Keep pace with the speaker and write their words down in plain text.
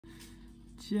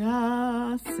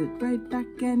Just sit right back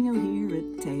and you'll hear a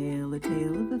tale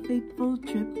of a fateful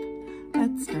trip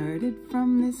that started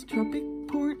from this tropic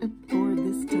port aboard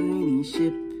this tiny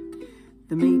ship.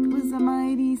 The mate was a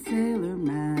mighty sailor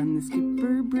man, the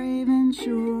skipper brave and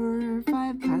sure.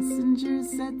 5 passengers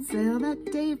set sail that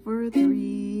day for a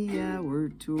 3-hour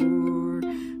tour,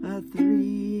 a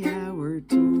 3-hour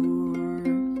tour.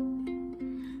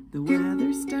 The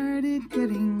weather started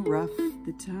getting rough,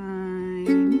 the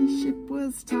tiny ship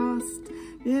was tossed.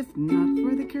 If not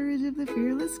for the courage of the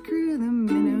fearless crew, the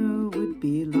minnow would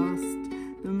be lost,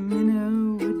 the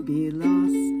minnow would be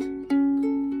lost.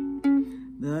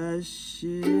 The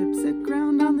ship set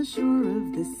ground on the shore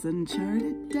of this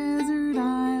uncharted desert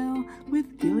isle,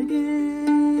 with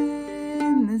Gilligan,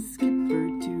 the skipper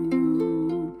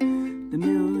too, the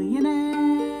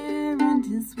millionaire and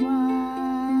his wife,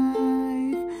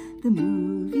 the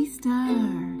movie star,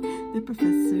 the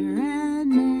professor and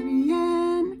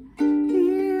Marianne,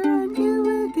 here on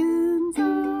Gilligan's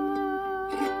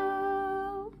Isle.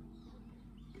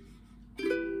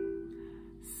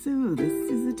 So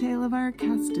this is the tale of our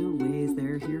castaways.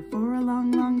 They're here for a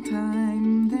long, long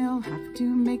time. They'll have to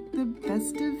make the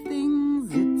best of things.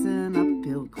 It's an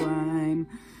uphill climb.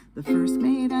 The first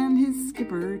mate and his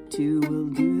skipper too will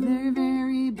do their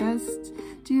very best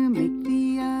to make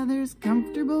the others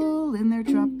comfortable in their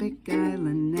tropic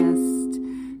island nest.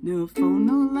 No phone,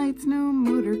 no lights, no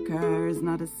motor cars,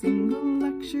 not a single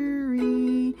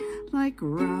luxury. Like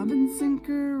Robinson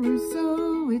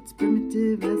Crusoe, it's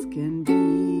primitive as can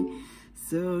be.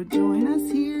 So join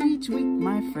us here each week,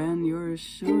 my friend. You're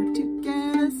sure to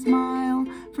get a smile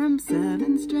from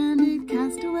 7 stranded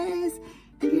castaways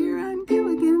here on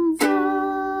Gilligan's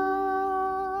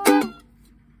Isle.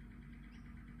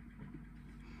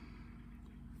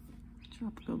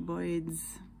 Tropical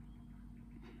Boys.